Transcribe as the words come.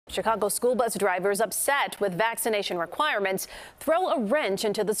Chicago school bus drivers upset with vaccination requirements throw a wrench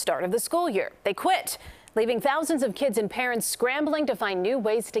into the start of the school year. They quit, leaving thousands of kids and parents scrambling to find new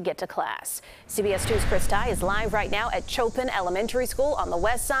ways to get to class. CBS 2's Chris Tye is live right now at Chopin Elementary School on the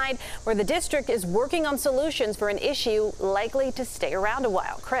west side, where the district is working on solutions for an issue likely to stay around a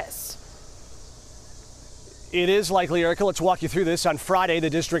while. Chris. It is likely, Erica. Let's walk you through this. On Friday, the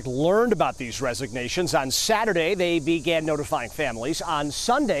district learned about these resignations. On Saturday, they began notifying families. On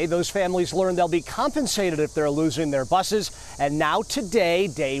Sunday, those families learned they'll be compensated if they're losing their buses. And now today,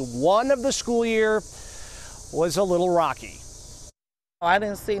 day one of the school year, was a little rocky. I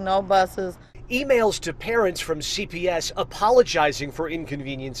didn't see no buses. Emails to parents from CPS apologizing for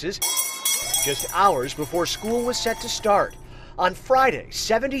inconveniences just hours before school was set to start. On Friday,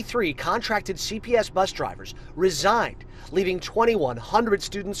 73 contracted CPS bus drivers resigned, leaving 2,100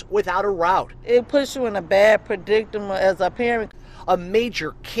 students without a route. It puts you in a bad predicament as a parent. A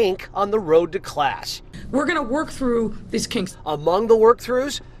major kink on the road to class. We're going to work through these kinks. Among the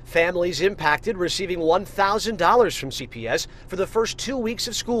work-throughs, families impacted receiving $1,000 from CPS for the first 2 weeks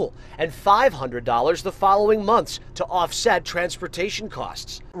of school and $500 the following months to offset transportation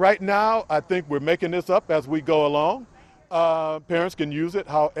costs. Right now, I think we're making this up as we go along. Parents can use it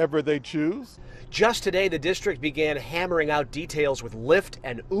however they choose. Just today, the district began hammering out details with Lyft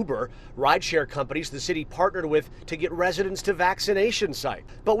and Uber, rideshare companies the city partnered with to get residents to vaccination sites.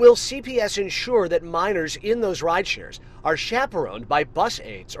 But will CPS ensure that minors in those rideshares are chaperoned by bus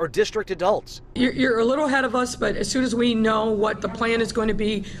aides or district adults? You're a little ahead of us, but as soon as we know what the plan is going to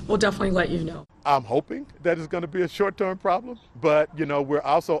be, we'll definitely let you know. I'm hoping that it's going to be a short-term problem, but we're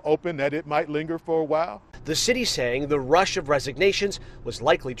also open that it might linger for a while. The city saying the rush of resignations was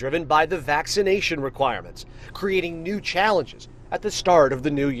likely driven by the vaccination requirements, creating new challenges at the start of the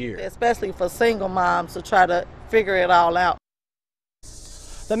new year. Especially for single moms to try to figure it all out.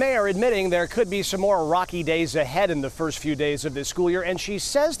 The mayor admitting there could be some more rocky days ahead in the first few days of this school year, and she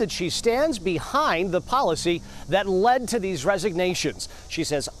says that she stands behind the policy that led to these resignations. She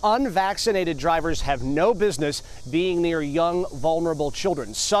says unvaccinated drivers have no business being near young, vulnerable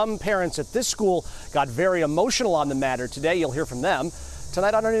children. Some parents at this school got very emotional on the matter today. You'll hear from them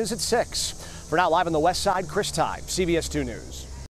tonight on our news at 6. For now, live on the west side, Chris Tye, CBS 2 News.